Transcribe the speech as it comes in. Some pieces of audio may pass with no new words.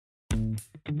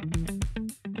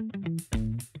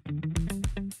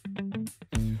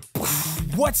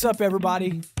What's up,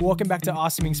 everybody? Welcome back to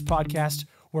Awesome Inc.'s podcast,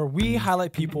 where we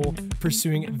highlight people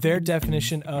pursuing their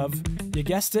definition of, you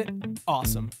guessed it,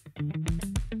 awesome.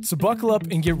 So buckle up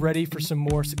and get ready for some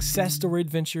more success story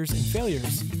adventures and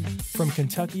failures from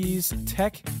Kentucky's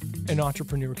tech and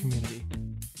entrepreneur community.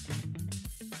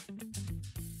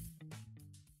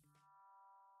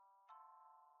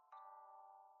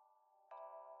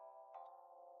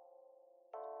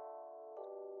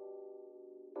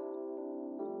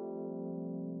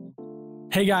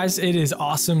 Hey guys, it is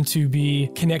awesome to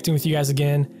be connecting with you guys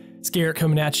again. It's Garrett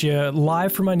coming at you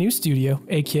live from my new studio,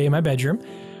 aka my bedroom.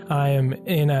 I am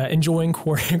enjoying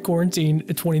quarantine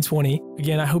 2020.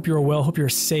 Again, I hope you're well, hope you're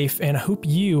safe, and I hope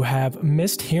you have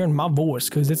missed hearing my voice,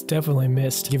 because it's definitely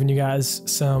missed giving you guys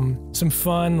some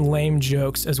fun, lame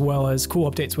jokes, as well as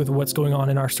cool updates with what's going on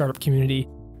in our startup community.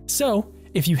 So,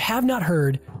 if you have not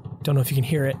heard, don't know if you can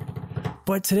hear it,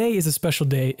 but today is a special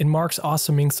day. It marks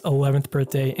Awesome Inc.'s 11th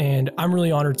birthday, and I'm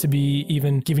really honored to be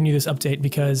even giving you this update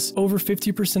because over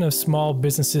 50% of small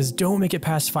businesses don't make it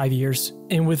past 5 years.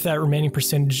 And with that remaining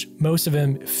percentage, most of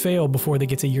them fail before they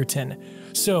get to year 10.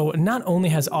 So not only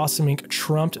has Awesome Inc.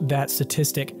 trumped that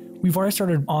statistic, we've already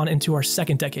started on into our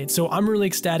second decade. So I'm really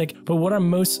ecstatic, but what I'm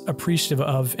most appreciative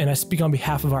of, and I speak on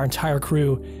behalf of our entire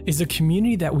crew, is the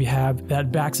community that we have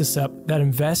that backs us up, that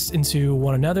invests into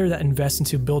one another, that invests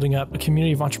into building up a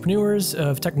community of entrepreneurs,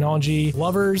 of technology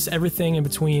lovers, everything in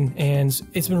between. And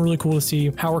it's been really cool to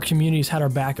see how our community's had our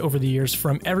back over the years,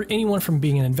 from anyone from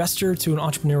being an investor to an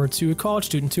entrepreneur to a college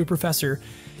student to a professor.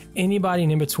 Anybody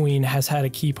in between has had a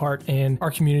key part, and our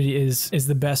community is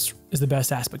the best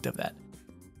aspect of that.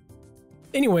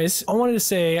 Anyways, I wanted to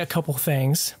say a couple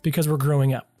things because we're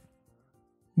growing up.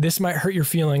 This might hurt your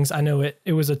feelings. I know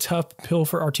it was a tough pill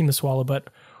for our team to swallow, but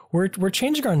we're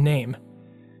changing our name,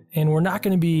 and we're not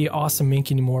going to be Awesome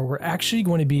Inc. anymore. We're actually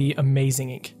going to be Amazing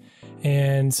Inc.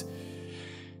 And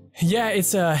yeah,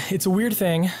 it's a weird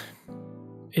thing.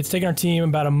 It's taken our team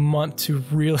about a month to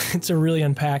really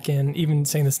unpack, and even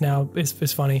saying this now is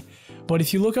funny. But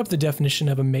if you look up the definition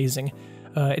of amazing,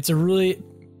 it's a really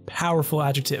powerful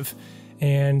adjective.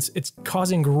 And it's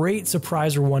causing great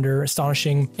surprise or wonder,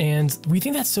 astonishing. And we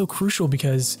think that's so crucial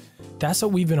because that's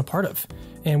what we've been a part of.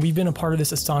 And we've been a part of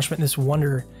this astonishment, this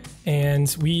wonder. And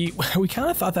we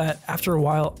kind of thought that after a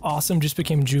while, awesome just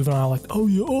became juvenile, like, oh,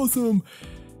 you're awesome.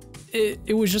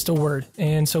 It was just a word.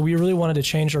 And so we really wanted to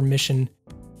change our mission.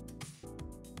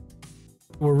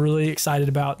 We're really excited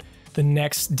about the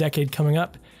next decade coming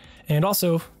up. And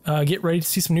also, get ready to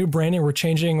see some new branding. We're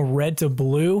changing red to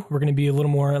blue. We're going to be a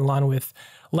little more in line with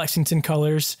Lexington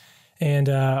colors, and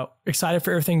excited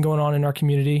for everything going on in our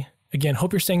community. Again,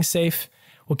 hope you're staying safe.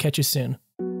 We'll catch you soon.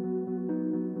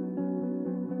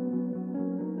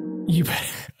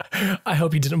 I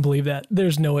hope you didn't believe that.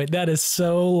 There's no way. That is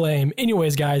so lame.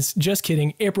 Anyways, guys, just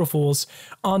kidding. April Fools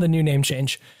on the new name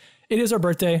change. It is our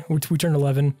birthday. We turned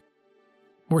 11.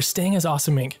 We're staying as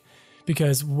Awesome Inc.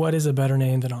 Because what is a better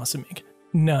name than Awesome Inc.?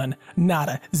 None,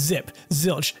 nada, zip,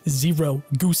 zilch, zero,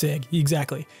 goose egg,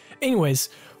 exactly. Anyways,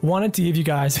 wanted to give you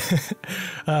guys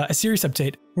a serious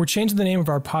update. We're changing the name of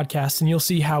our podcast, and you'll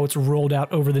see how it's rolled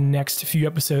out over the next few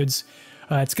episodes.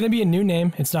 It's going to be a new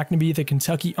name. It's not going to be the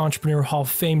Kentucky Entrepreneur Hall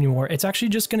of Fame anymore. It's actually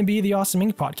just going to be the Awesome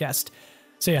Inc. podcast.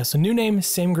 So yeah, so new name,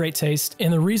 same great taste.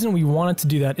 And the reason we wanted to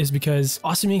do that is because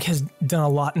Awesome Inc. has done a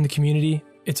lot in the community.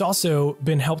 It's also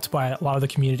been helped by a lot of the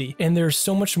community, and there's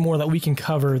so much more that we can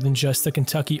cover than just the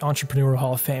Kentucky Entrepreneur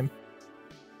Hall of Fame.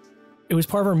 It was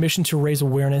part of our mission to raise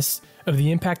awareness of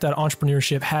the impact that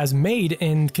entrepreneurship has made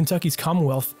in Kentucky's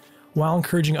Commonwealth, while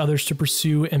encouraging others to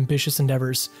pursue ambitious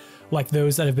endeavors like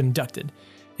those that have been inducted.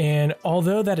 And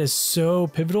although that is so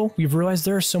pivotal, we've realized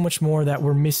there is so much more that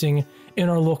we're missing in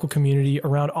our local community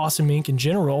around Awesome Inc. in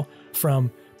general,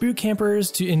 from boot campers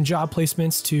to in job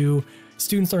placements to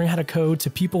students learning how to code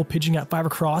to people pitching at Five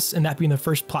Across and that being the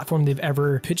first platform they've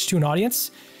ever pitched to an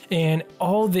audience, and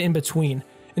all the in between.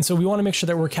 And so we want to make sure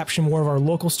that we're capturing more of our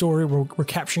local story. We're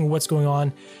capturing what's going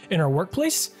on in our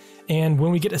workplace. And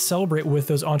when we get to celebrate with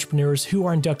those entrepreneurs who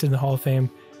are inducted in the Hall of Fame,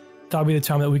 that'll be the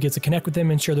time that we get to connect with them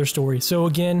and share their story. So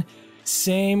again,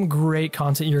 same great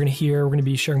content you're going to hear. We're going to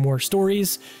be sharing more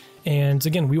stories. And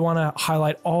again, we want to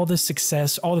highlight all the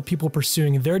success, all the people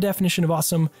pursuing their definition of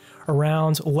awesome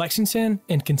around Lexington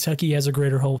and Kentucky as a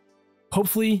greater whole.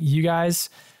 Hopefully you guys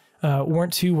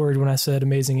weren't too worried when I said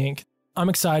Amazing Inc. I'm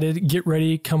excited. Get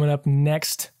ready. Coming up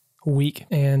next week,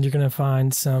 and you're going to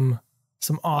find some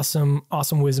awesome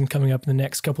wisdom coming up in the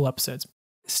next couple episodes.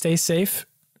 Stay safe.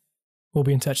 We'll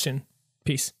be in touch soon.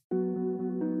 Peace.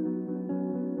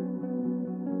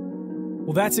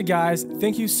 Well, that's it, guys.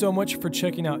 Thank you so much for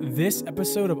checking out this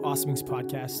episode of Awesome Inc.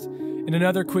 Podcast. And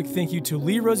another quick thank you to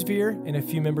Lee Rosevere and a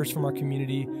few members from our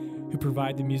community who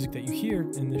provide the music that you hear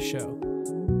in this show.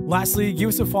 Lastly, give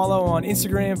us a follow on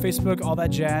Instagram, Facebook, all that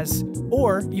jazz.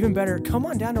 Or, even better, come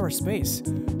on down to our space.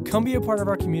 Come be a part of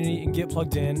our community and get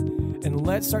plugged in, and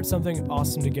let's start something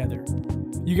awesome together.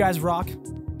 You guys rock.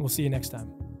 We'll see you next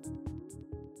time.